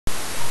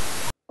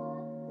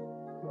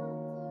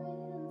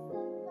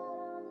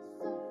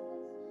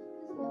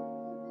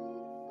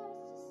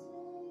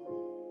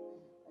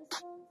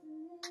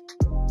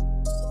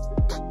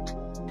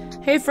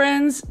Hey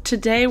friends,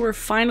 today we're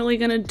finally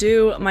gonna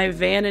do my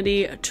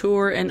vanity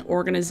tour and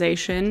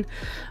organization.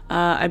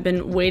 I've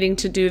been waiting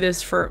to do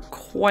this for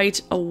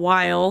quite a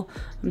while.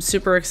 I'm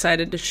super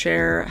excited to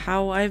share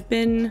how I've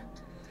been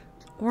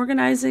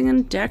organizing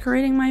and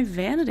decorating my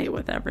vanity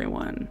with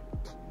everyone.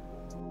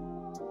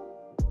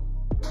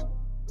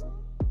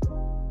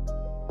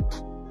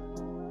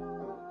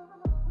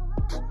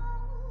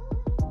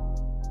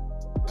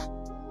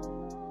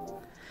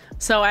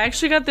 So I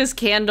actually got this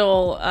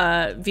candle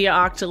via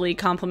Octoly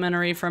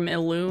complimentary from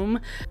Illume.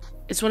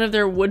 It's one of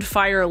their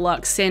Woodfire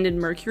Luxe Sanded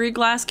Mercury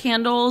glass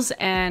candles,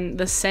 and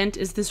the scent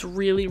is this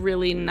really,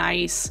 really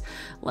nice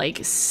like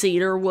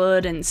cedar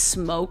wood and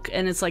smoke,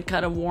 and it's like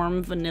got a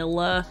warm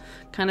vanilla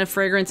kind of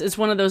fragrance. It's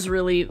one of those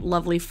really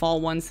lovely fall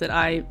ones that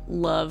I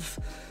love.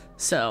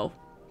 So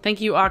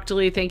thank you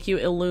Octoly, thank you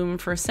Illume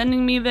for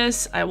sending me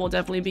this. I will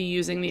definitely be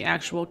using the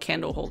actual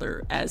candle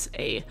holder as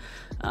a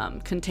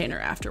container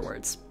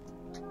afterwards.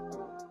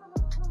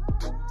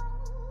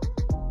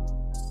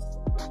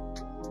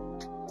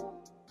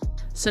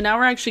 So now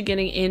we're actually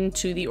getting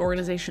into the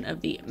organization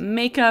of the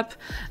makeup,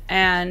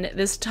 and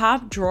this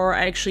top drawer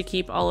I actually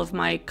keep all of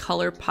my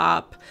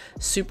ColourPop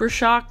Super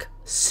Shock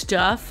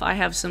stuff. I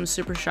have some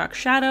Super Shock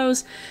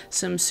shadows,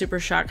 some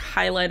Super Shock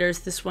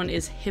highlighters. This one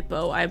is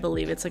Hippo, I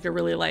believe. It's like a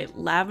really light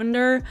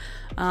lavender.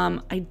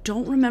 I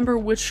don't remember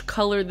which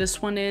color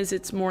this one is.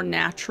 It's more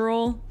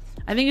natural.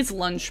 I think it's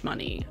Lunch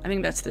Money. I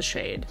think that's the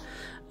shade.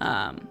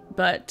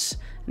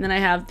 And then I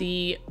have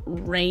the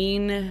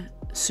Rain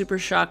Super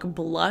Shock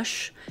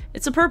blush.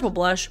 It's a purple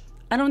blush.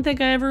 I don't think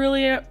I ever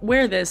really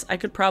wear this. I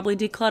could probably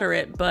declutter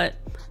it, but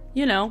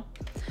you know.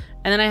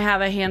 And then I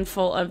have a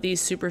handful of these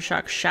Super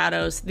Shock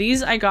shadows.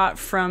 These I got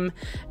from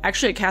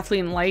actually a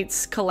Kathleen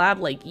Lights collab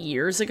like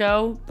years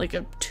ago, like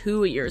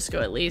 2 years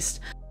ago at least.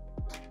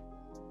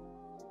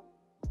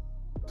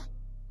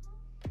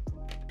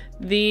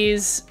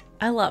 These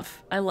I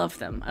love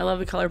them. I love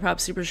the ColourPop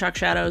Super Shock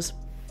shadows.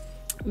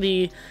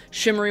 The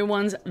shimmery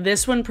ones,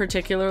 this one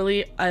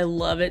particularly, I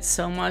love it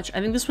so much.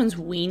 I think this one's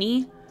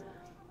Weenie.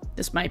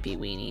 This might be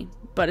Weenie,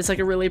 but it's like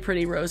a really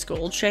pretty rose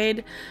gold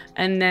shade.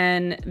 And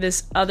then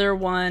this other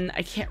one,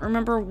 I can't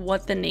remember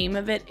what the name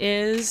of it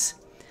is.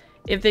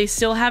 If they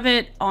still have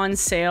it on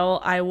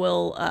sale, I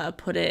will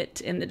put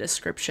it in the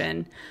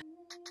description.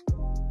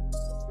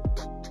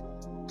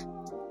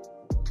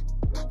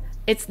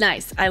 It's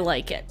nice, I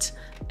like it.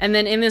 And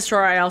then in this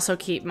drawer, I also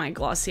keep my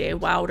Glossier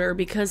Wowder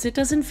because it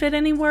doesn't fit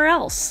anywhere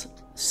else.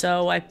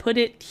 So I put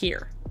it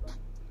here,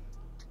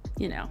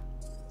 you know.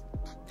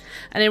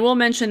 And I will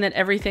mention that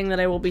everything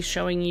that I will be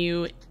showing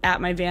you at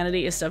my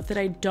vanity is stuff that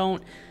I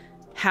don't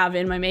have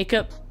in my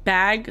makeup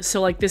bag. So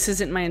like this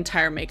isn't my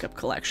entire makeup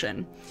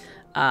collection.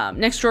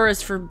 Next drawer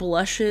is for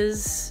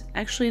blushes.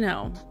 Actually,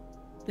 no.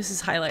 This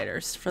is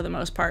highlighters for the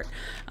most part.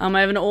 I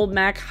have an old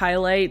MAC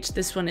highlight.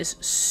 This one is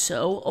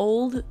so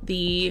old.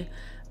 The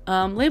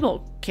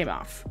label came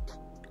off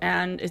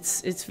and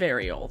it's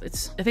very old.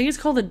 I think it's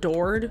called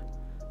Adored,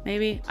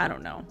 maybe, I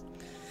don't know.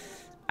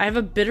 I have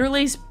a Bitter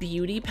Lace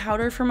beauty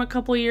powder from a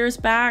couple years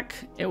back.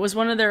 It was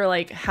one of their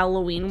like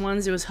Halloween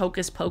ones. It was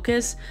Hocus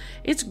Pocus.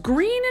 It's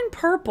green and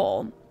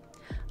purple.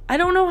 I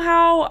don't know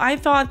how I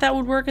thought that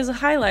would work as a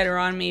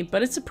highlighter on me,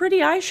 but it's a pretty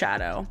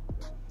eyeshadow.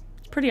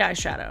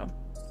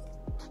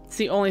 It's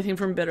the only thing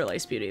from Bitter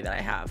Lace Beauty that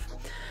I have.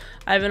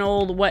 I have an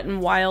old Wet n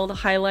Wild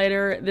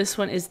highlighter. This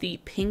one is the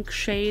pink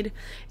shade.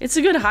 It's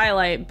a good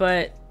highlight,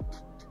 but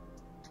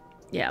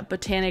yeah,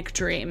 Botanic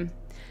Dream.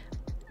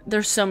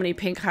 There's so many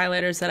pink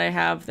highlighters that I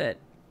have that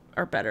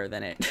are better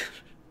than it.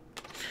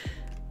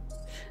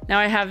 Now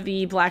I have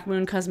the Black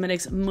Moon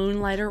Cosmetics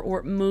Moonlighter,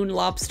 or Moon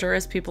Lobster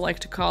as people like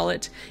to call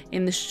it,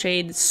 in the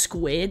shade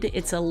Squid.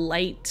 It's a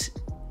light,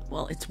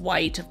 well, it's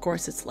white, of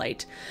course it's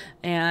light,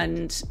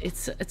 and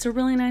it's a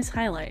really nice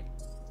highlight.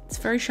 It's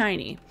very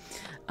shiny.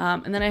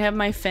 And then I have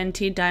my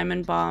Fenty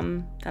Diamond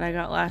Bomb that I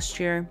got last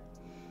year.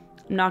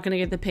 I'm not gonna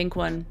get the pink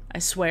one, I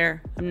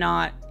swear. I'm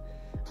not.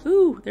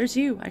 Ooh, there's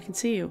you. I can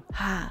see you.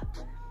 Ha.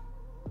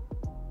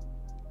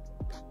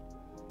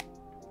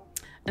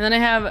 And then I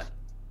have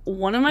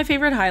one of my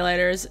favorite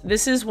highlighters.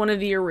 This is one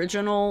of the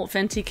original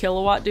Fenty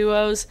Kilowatt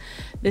Duos.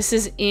 This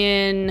is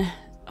in,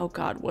 oh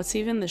god, what's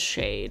even the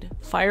shade?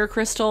 Fire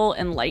Crystal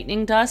and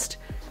Lightning Dust.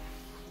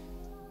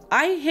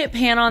 I hit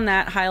pan on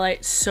that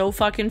highlight so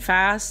fucking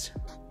fast.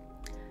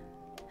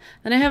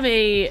 Then I have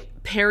a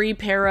Peri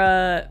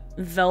Para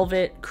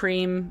Velvet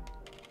Cream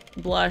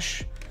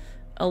blush.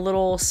 A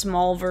little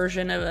small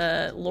version of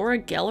a Laura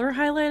Geller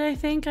highlight I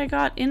think I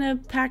got in a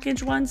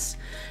package once.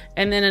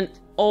 And then an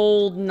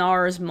old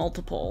NARS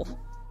multiple.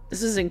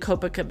 This is in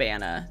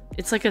Copacabana.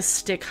 It's like a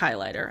stick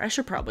highlighter. I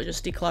should probably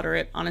just declutter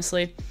it,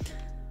 honestly.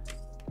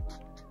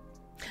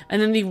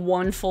 And then the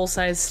one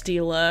full-size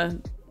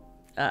Stila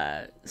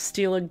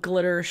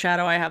glitter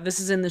shadow I have. This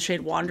is in the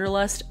shade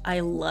Wanderlust. I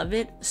love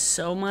it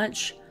so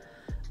much.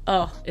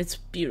 Oh, it's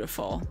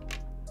beautiful.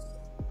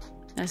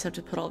 I just have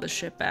to put all this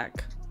shit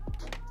back.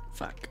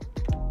 Fuck.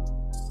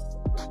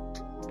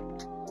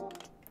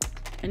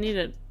 I need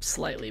a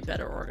slightly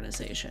better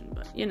organization,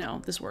 but you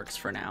know, this works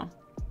for now.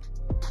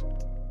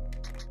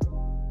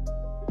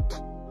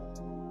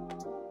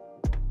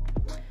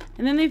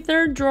 And then the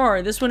third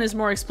drawer, this one is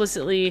more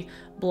explicitly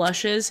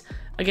blushes.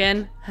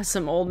 Again, has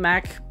some old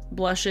MAC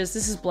blushes.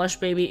 This is Blush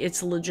Baby.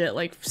 It's legit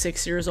like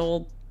 6 years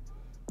old.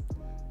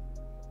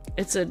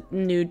 It's a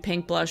nude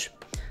pink blush.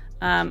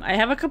 I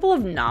have a couple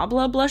of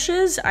Nabla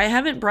blushes. I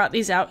haven't brought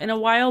these out in a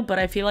while, but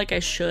I feel like I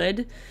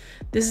should.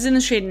 This is in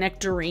the shade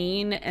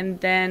Nectarine,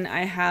 and then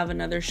I have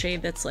another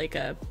shade that's like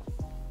a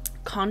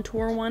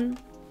contour one.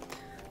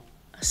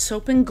 A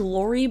Soap and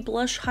Glory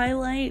blush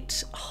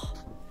highlight. Oh.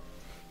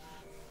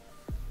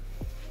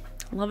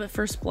 Love it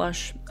first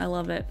blush. I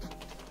love it.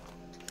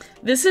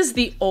 This is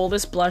the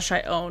oldest blush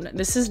I own.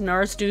 This is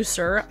NARS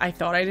Douceur. I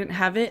thought I didn't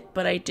have it,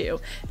 but I do.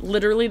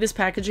 Literally, this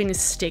packaging is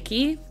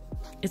sticky.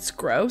 It's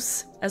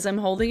gross as I'm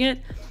holding it,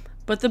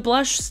 but the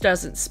blush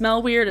doesn't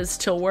smell weird. It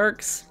still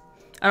works.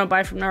 I don't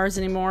buy from NARS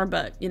anymore,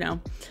 but you know,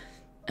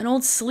 an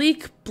old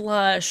Sleek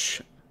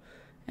blush,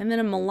 and then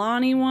a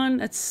Milani one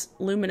that's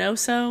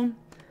Luminoso,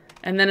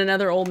 and then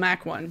another old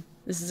MAC one.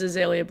 This is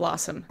Azalea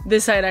Blossom.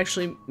 This side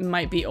actually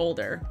might be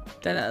older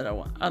than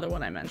the other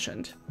one I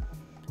mentioned.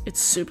 It's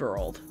super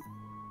old.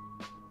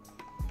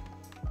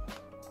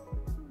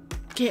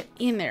 Get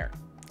in there.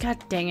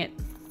 God dang it.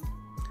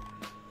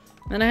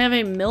 Then I have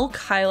a Milk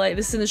highlight.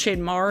 This is in the shade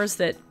Mars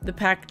that the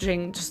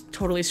packaging just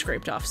totally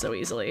scraped off so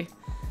easily.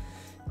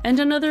 And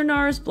another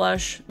NARS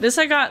blush. This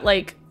I got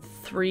like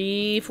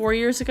 3-4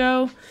 years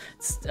ago.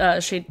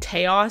 It's shade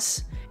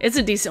Teos. It's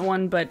a decent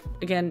one, but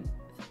again,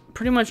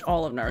 pretty much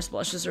all of NARS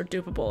blushes are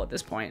dupable at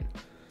this point.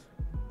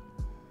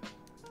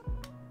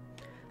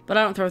 But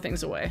I don't throw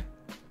things away.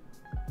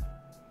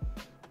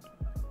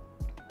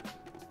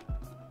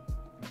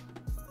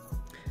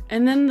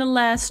 And then the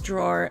last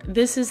drawer,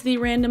 this is the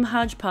random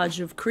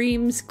hodgepodge of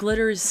creams,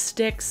 glitters,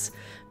 sticks,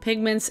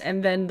 pigments,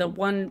 and then the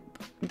one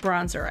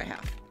bronzer I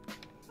have.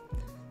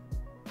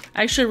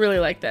 I actually really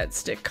like that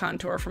stick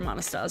contour from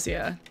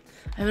Anastasia.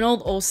 I have an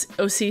old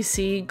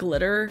OCC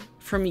glitter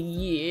from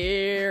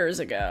years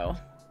ago.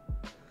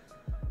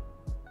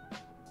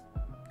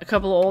 A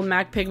couple of old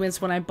MAC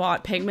pigments when I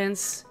bought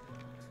pigments.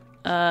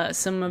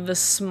 Some of the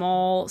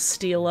small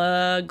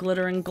Stila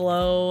Glitter and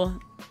Glow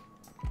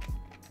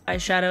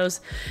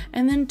eyeshadows,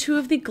 and then 2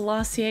 of the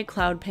Glossier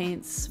Cloud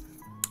Paints.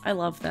 I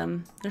love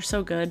them. They're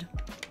so good.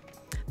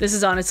 This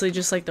is honestly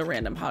just like the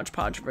random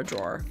hodgepodge of a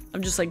drawer.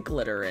 I'm just like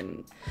glitter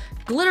and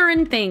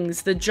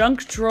things. The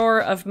junk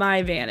drawer of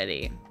my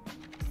vanity.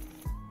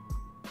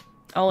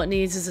 All it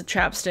needs is a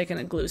chapstick and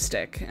a glue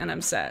stick, and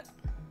I'm set.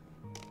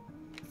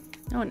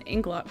 Oh, an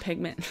Inglot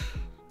pigment.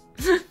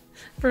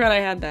 Forgot I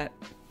had that.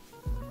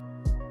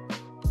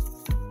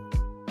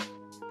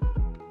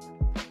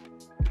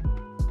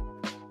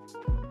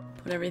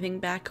 Put everything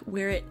back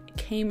where it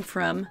came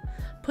from.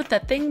 Put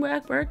that thing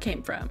back where it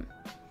came from.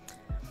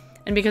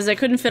 And because I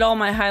couldn't fit all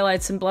my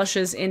highlights and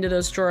blushes into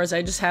those drawers,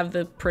 I just have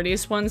the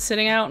prettiest ones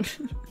sitting out.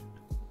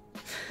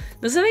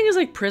 This I think is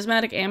like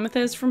Prismatic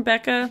Amethyst from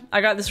Becca. I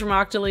got this from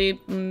Octoly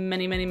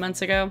many, many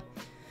months ago.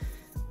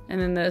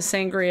 And then the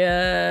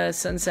Sangria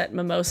Sunset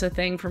Mimosa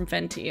thing from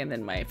Fenty, and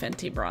then my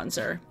Fenty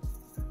bronzer.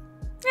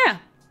 Yeah,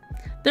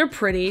 they're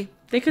pretty.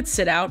 They could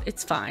sit out,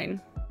 it's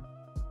fine.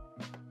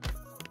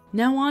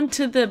 Now on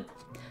to the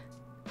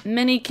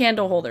many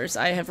candle holders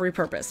I have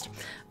repurposed.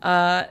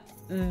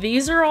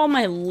 These are all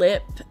my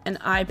lip and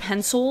eye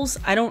pencils.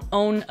 I don't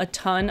own a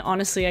ton.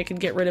 Honestly, I could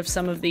get rid of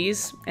some of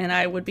these and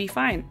I would be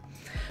fine.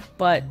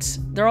 But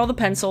they're all the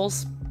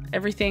pencils.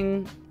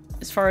 Everything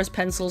as far as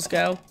pencils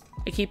go,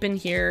 I keep in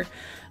here.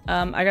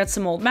 I got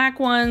some old MAC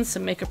ones,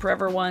 some Makeup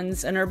Forever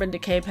ones, an Urban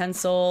Decay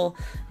pencil,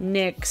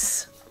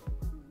 NYX,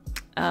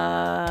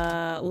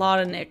 a lot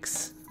of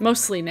NYX,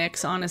 mostly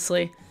NYX,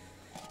 honestly.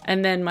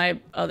 And then my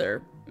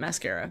other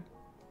mascara.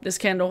 This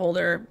candle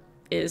holder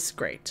is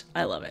great.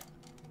 I love it.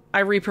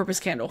 I repurpose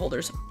candle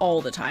holders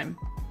all the time.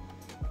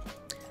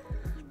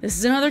 This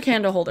is another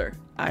candle holder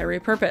I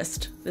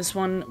repurposed. This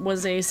one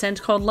was a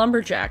scent called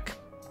Lumberjack.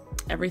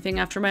 Everything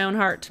after my own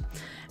heart.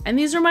 And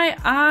these are my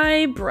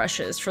eye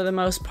brushes for the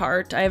most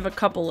part. I have a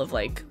couple of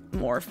like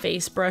more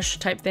face brush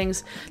type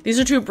things. These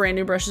are 2 brand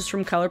new brushes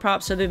from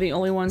ColourPop, so they're the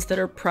only ones that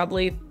are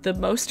probably the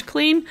most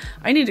clean.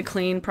 I need to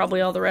clean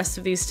probably all the rest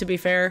of these, to be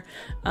fair.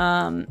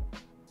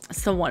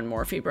 It's the one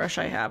Morphe brush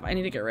I have. I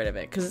need to get rid of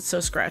it because it's so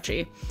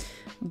scratchy.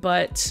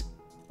 But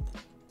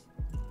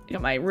I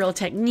got my Real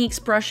Techniques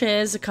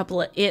brushes, a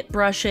couple of IT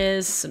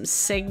brushes, some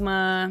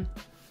Sigma,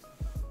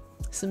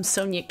 some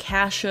Sonia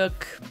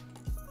Kashuk.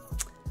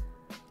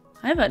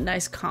 I have a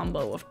nice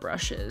combo of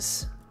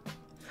brushes.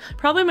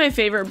 Probably my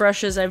favorite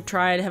brushes I've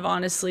tried have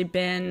honestly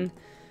been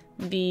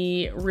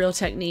the Real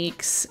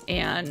Techniques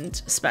and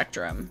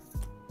Spectrum.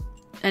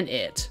 And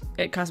IT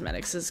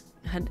Cosmetics has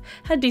had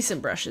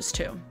decent brushes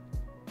too.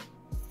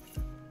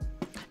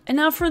 And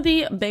now for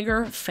the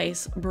bigger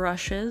face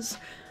brushes.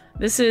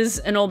 This is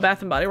an old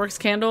Bath & Body Works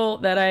candle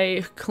that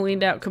I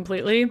cleaned out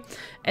completely.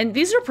 And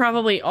these are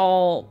probably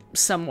all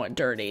somewhat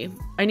dirty.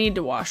 I need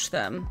to wash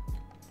them.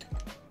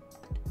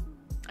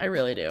 I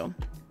really do.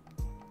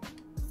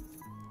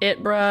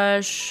 It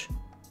brush,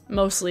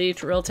 mostly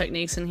Real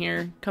Techniques in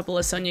here. A couple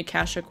of Sonia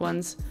Kashuk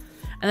ones.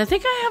 And I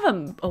think I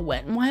have a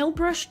Wet n Wild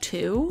brush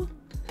too.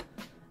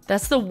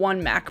 That's the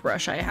one MAC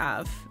brush I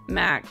have.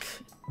 MAC.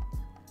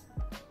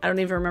 I don't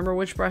even remember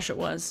which brush it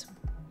was.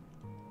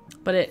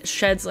 But it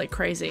sheds like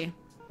crazy.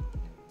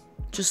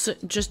 Just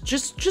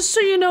so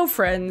you know,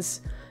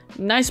 friends,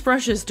 nice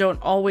brushes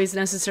don't always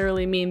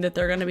necessarily mean that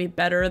they're going to be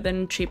better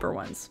than cheaper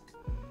ones.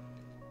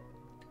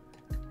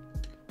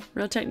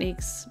 Real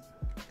Techniques.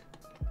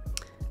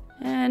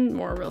 And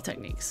more Real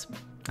Techniques.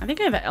 I think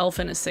I have an e.l.f.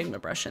 and a Sigma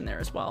brush in there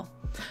as well.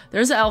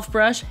 There's an e.l.f.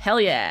 brush. Hell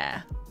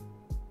yeah.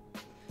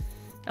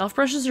 e.l.f.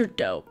 brushes are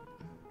dope.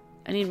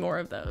 I need more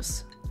of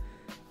those.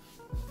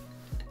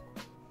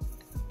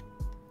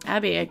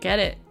 Abby, I get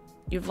it.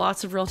 You have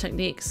lots of Real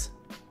Techniques.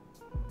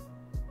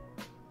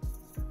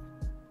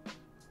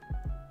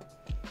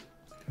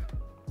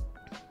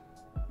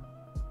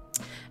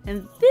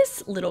 And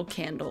this little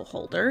candle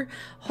holder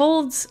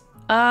holds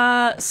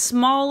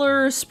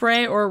smaller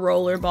spray or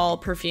rollerball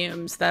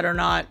perfumes that are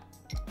not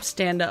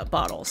stand-up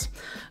bottles.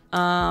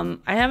 I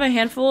have a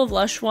handful of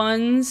Lush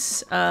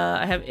ones.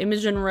 I have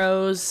Imogen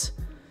Rose,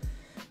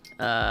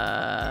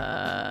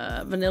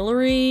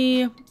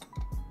 Vanillary,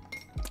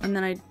 and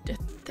then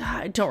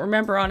I don't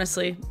remember,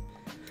 honestly.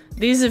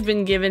 These have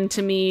been given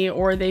to me,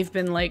 or they've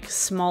been like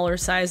smaller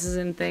sizes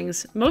and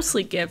things.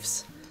 Mostly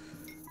gifts.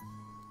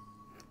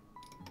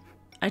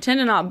 I tend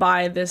to not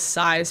buy this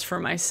size for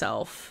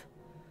myself.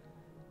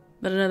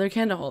 But another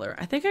candle holder.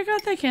 I think I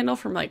got that candle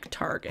from like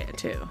Target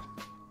too.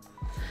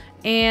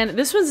 And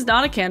this one's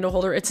not a candle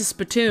holder, it's a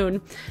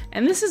spittoon.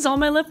 And this is all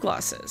my lip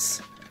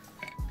glosses.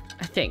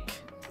 I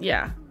think.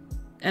 Yeah.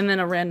 And then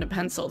a random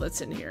pencil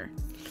that's in here.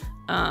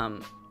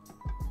 An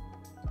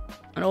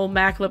old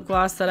MAC lip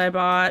gloss that I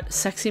bought.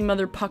 Sexy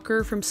Mother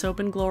Pucker from Soap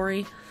and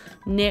Glory.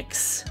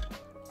 NYX.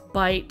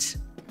 Bite.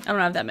 I don't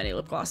have that many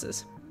lip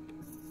glosses.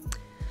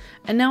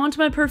 And now onto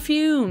my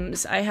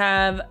perfumes. I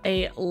have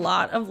a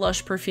lot of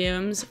Lush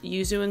perfumes.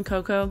 Yuzu and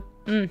Cocoa.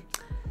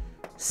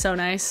 So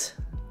nice.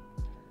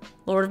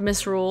 Lord of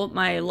Misrule,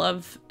 my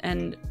love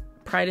and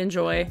pride and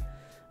joy.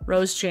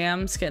 Rose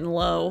Jam's getting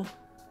low.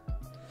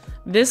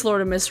 This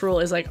Lord of Misrule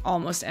is like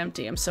almost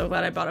empty. I'm so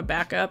glad I bought a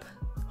backup.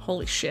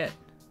 Holy shit.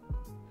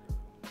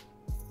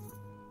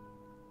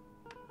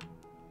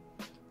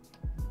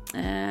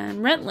 And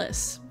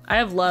Rentless. I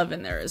have love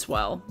in there as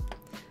well.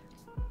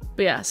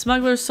 But yeah,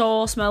 Smuggler's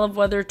Soul, Smell of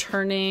Weather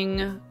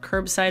Turning,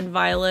 Curbside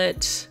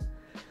Violet.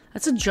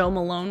 That's a Joe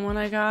Malone one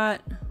I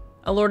got.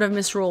 A Lord of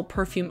Misrule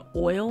perfume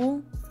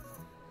oil.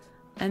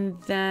 And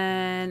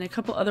then a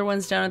couple other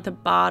ones down at the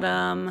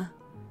bottom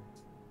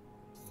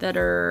that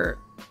are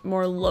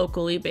more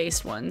locally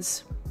based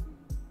ones.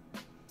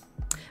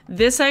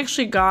 This I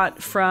actually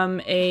got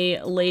from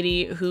a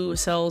lady who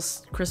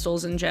sells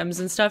crystals and gems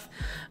and stuff.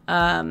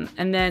 And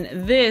then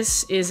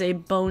this is a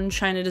Bone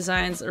China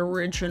Designs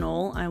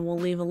original. I will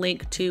leave a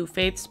link to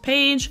Faith's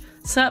page.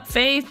 Sup,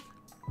 Faith?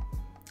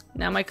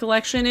 Now my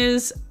collection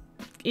is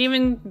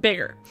even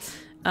bigger.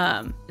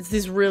 It's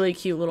this really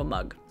cute little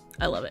mug.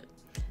 I love it.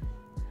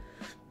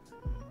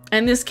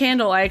 And this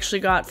candle I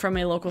actually got from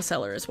a local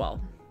seller as well.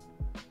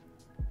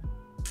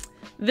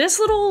 This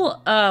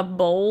little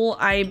bowl,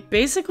 I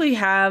basically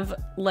have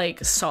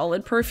like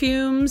solid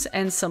perfumes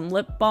and some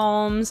lip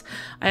balms.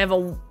 I have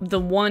the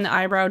one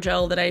eyebrow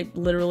gel that I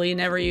literally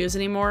never use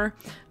anymore,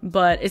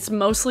 but it's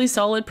mostly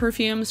solid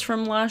perfumes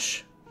from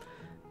Lush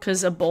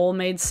because a bowl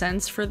made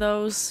sense for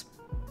those.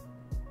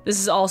 This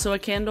is also a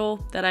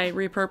candle that I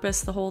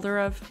repurposed the holder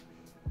of.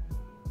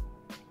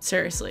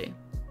 Seriously,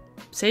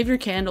 save your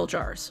candle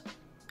jars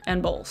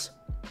and bowls.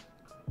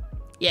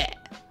 Yeah.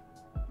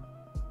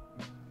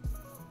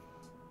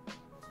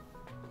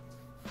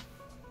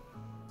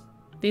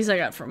 These I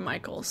got from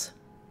Michael's.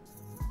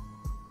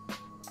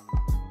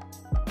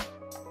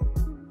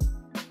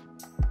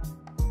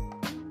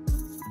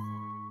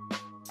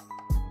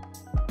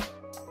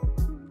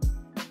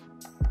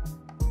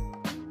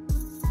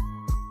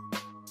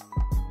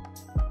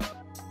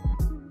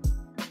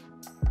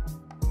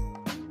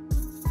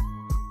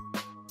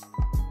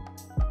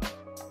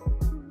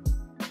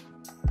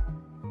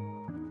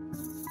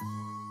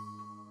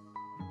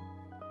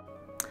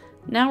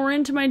 Now we're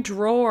into my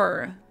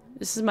drawer.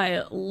 This is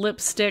my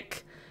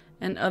lipstick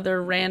and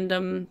other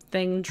random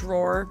thing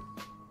drawer.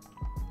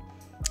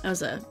 That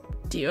was a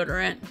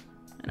deodorant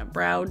and a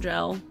brow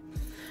gel.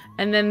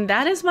 And then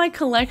that is my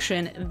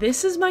collection.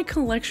 This is my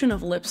collection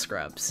of lip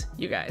scrubs,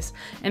 you guys.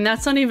 And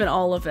that's not even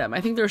all of them.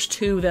 I think there's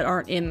 2 that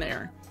aren't in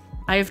there.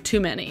 I have too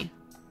many.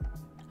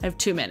 I have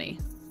too many.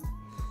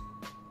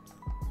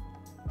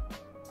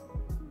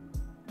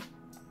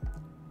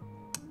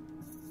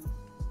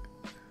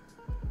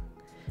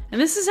 And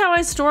this is how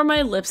I store my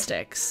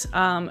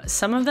lipsticks.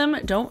 Some of them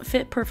don't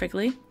fit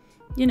perfectly.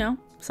 You know,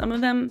 some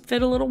of them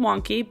fit a little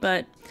wonky,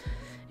 but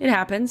it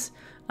happens.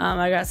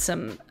 I got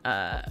some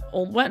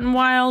old Wet n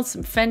Wild,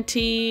 some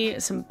Fenty,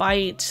 some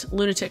Bite,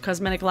 Lunatic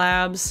Cosmetic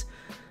Labs,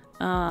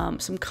 some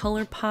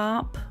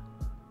ColourPop,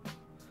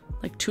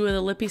 Like 2 of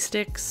the lippy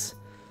sticks.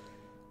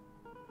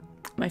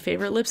 My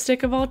favorite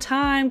lipstick of all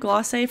time,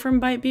 Glossé from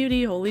Bite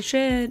Beauty. Holy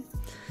shit.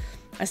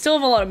 I still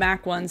have a lot of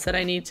MAC ones that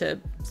I need to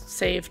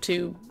save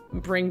to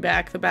bring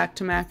back the Back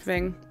to MAC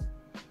thing.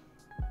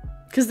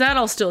 Because that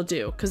I'll still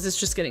do, because it's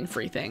just getting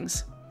free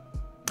things.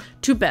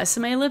 2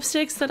 Besame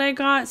lipsticks that I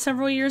got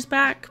several years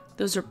back.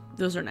 Those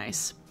are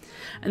nice.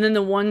 And then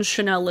the 1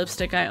 Chanel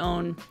lipstick I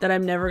own that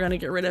I'm never going to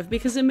get rid of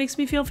because it makes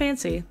me feel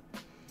fancy.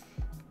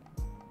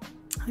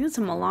 I think it's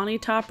a Milani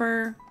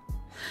topper.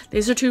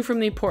 These are 2 from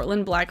the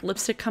Portland Black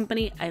Lipstick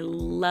Company. I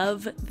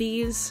love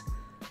these.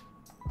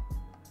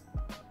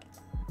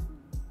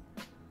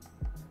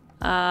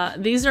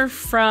 These are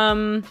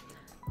from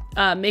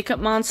Makeup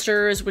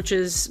Monsters, which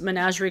is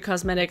Menagerie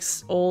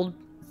Cosmetics' old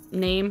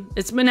name.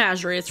 It's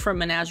Menagerie. It's from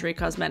Menagerie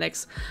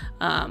Cosmetics,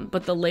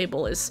 but the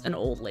label is an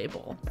old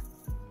label.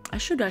 I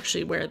should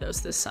actually wear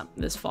those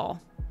this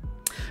fall.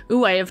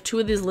 Ooh, I have 2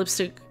 of these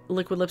liquid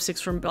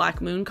lipsticks from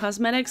Black Moon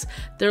Cosmetics.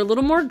 They're a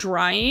little more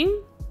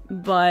drying,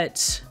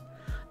 but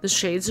the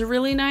shades are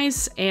really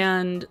nice,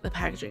 and the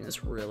packaging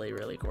is really,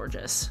 really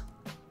gorgeous.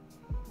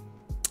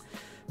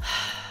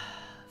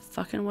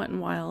 Fucking Wet n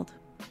Wild.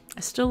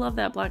 I still love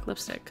that black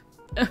lipstick.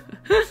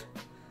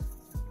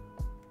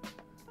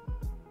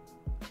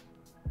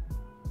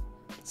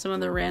 Some of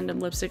the random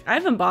lipstick. I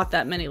haven't bought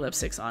that many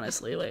lipsticks,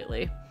 honestly,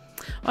 lately.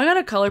 Oh, I got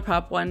a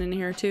ColourPop one in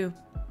here, too.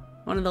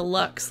 One of the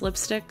Luxe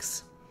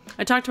lipsticks.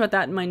 I talked about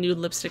that in my nude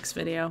lipsticks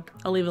video.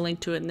 I'll leave a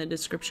link to it in the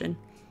description.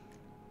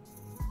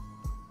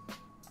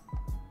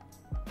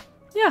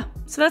 Yeah,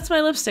 so that's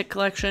my lipstick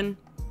collection.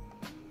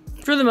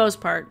 For the most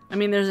part. I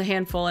mean, there's a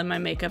handful in my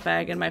makeup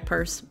bag and my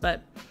purse,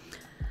 but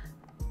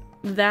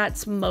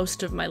that's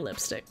most of my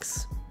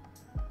lipsticks.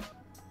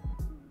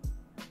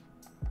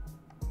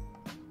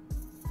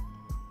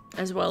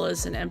 As well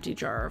as an empty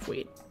jar of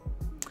wheat.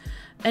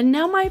 And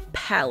now my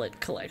palette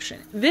collection.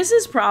 This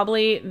is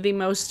probably the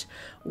most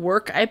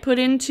work I put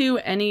into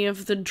any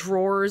of the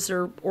drawers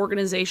or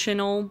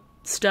organizational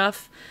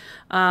stuff.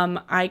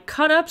 I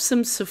cut up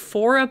some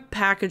Sephora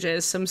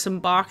packages, some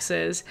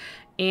boxes,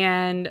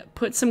 and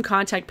put some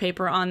contact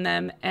paper on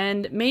them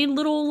and made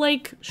little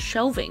like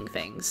shelving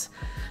things.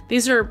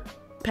 These are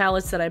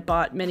palettes that I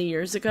bought many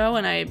years ago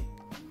and I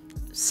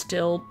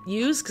still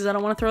use because I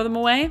don't want to throw them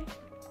away.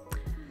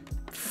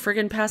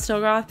 Friggin'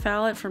 Pastel Goth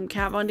palette from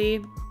Kat Von D.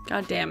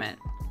 God damn it.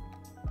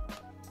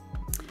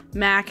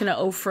 MAC and a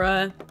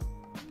Ofra.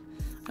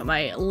 Got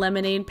my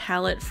Lemonade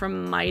palette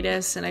from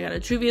Midas, and I got a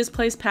Juvia's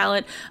Place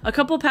palette. A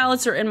couple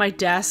palettes are in my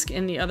desk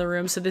in the other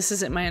room, so this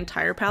isn't my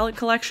entire palette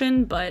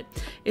collection, but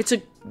it's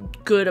a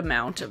good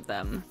amount of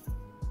them.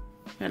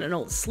 Got an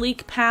old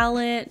Sleek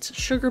palette,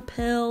 Sugar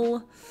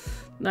Pill.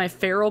 My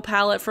Feral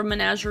palette from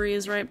Menagerie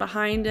is right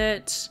behind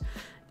it.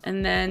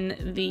 And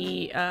then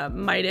the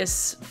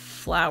Midas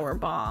Flower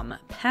Bomb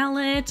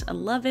palette. I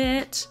love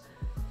it.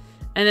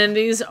 And then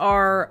these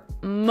are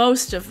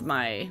most of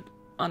my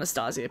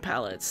Anastasia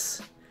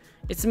palettes.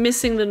 It's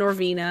missing the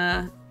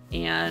Norvina,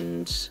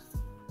 and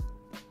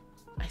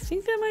I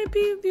think that might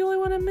be the only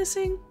one I'm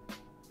missing.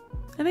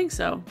 I think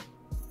so.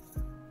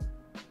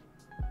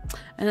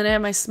 And then I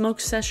have my Smoke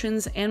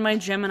Sessions and my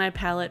Gemini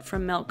palette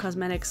from Melt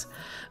Cosmetics.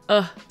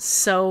 Ugh,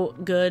 so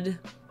good.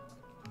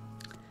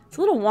 It's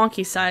a little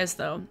wonky size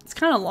though. It's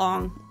kind of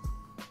long.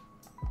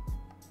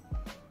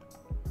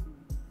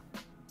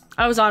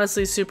 I was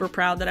honestly super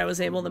proud that I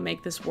was able to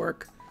make this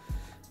work.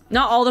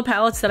 Not all the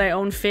palettes that I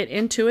own fit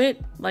into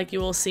it, like you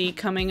will see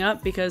coming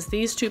up, because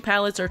these 2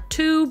 palettes are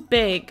too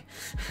big.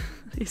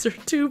 These are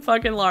too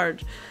fucking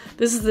large.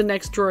 This is the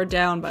next drawer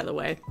down, by the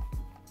way.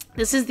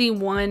 This is the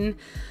one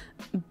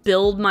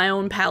build my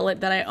own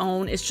palette that I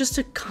own. It's just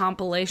a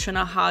compilation,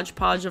 a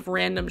hodgepodge of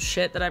random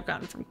shit that I've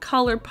gotten from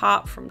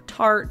ColourPop, from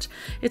Tarte.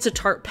 It's a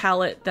Tarte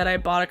palette that I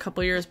bought a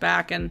couple years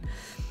back, and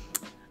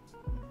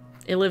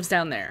it lives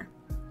down there.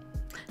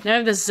 Now I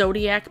have the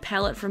Zodiac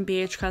palette from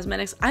BH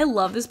Cosmetics. I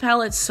love this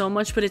palette so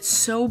much, but it's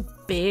so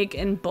big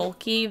and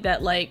bulky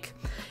that, like,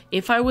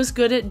 if I was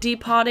good at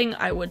depotting,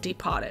 I would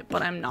depot it,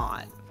 but I'm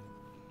not.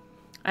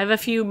 I have a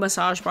few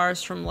massage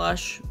bars from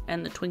Lush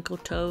and the Twinkle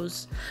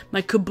Toes.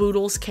 My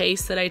Caboodles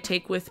case that I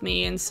take with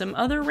me, and some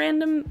other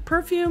random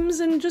perfumes,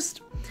 and just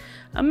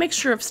a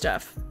mixture of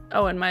stuff.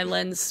 Oh, and my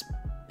lens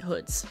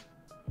hoods.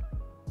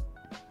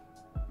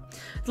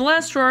 The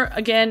last drawer,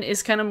 again,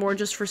 is kind of more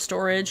just for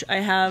storage. I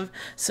have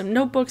some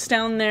notebooks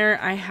down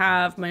there. I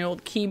have my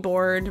old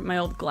keyboard, my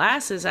old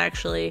glasses,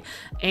 actually,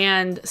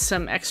 and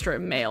some extra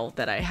mail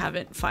that I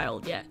haven't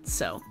filed yet.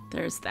 So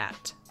there's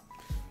that.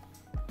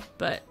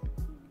 But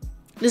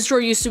this drawer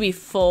used to be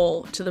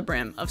full to the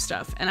brim of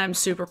stuff, and I'm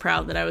super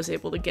proud that I was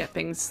able to get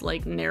things,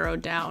 like,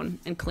 narrowed down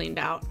and cleaned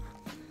out.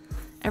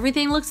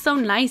 Everything looks so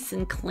nice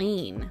and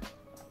clean.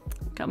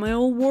 Got my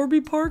old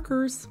Warby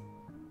Parkers.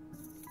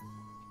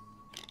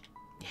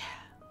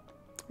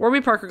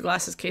 Warby Parker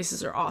glasses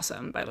cases are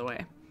awesome, by the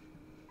way.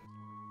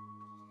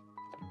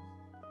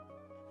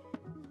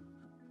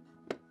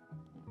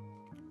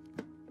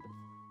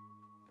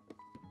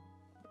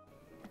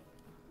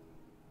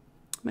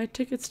 My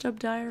ticket stub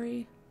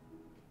diary.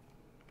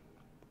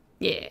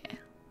 Yeah.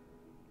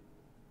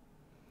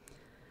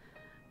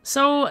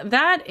 So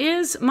that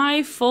is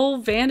my full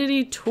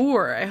vanity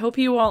tour. I hope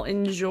you all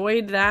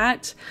enjoyed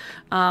that.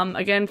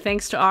 Again,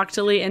 thanks to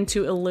Octoly and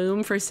to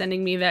Illume for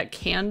sending me that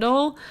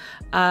candle.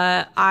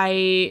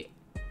 I'm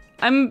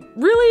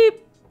really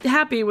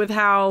happy with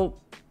how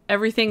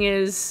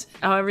everything's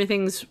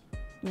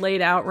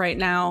laid out right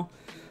now.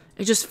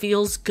 It just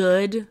feels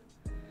good.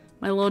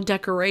 My little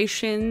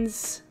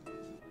decorations.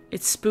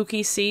 It's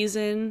spooky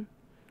season.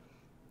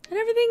 And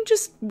everything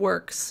just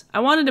works. I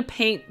wanted to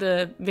paint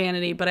the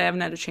vanity, but I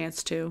haven't had a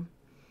chance to.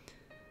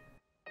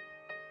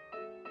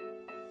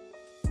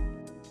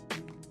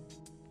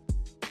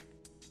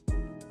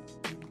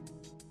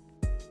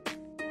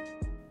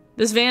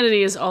 This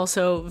vanity is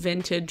also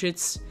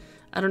vintage.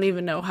 I don't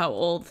even know how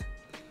old.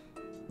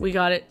 We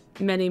got it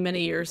many,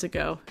 many years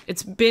ago.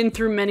 It's been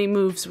through many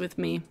moves with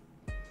me.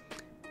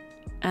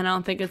 And I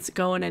don't think it's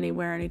going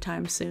anywhere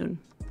anytime soon.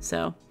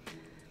 So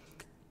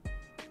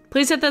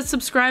please hit that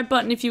subscribe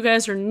button if you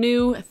guys are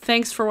new.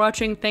 Thanks for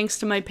watching. Thanks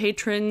to my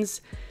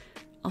patrons.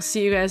 I'll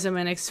see you guys in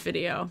my next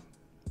video.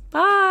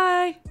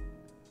 Bye!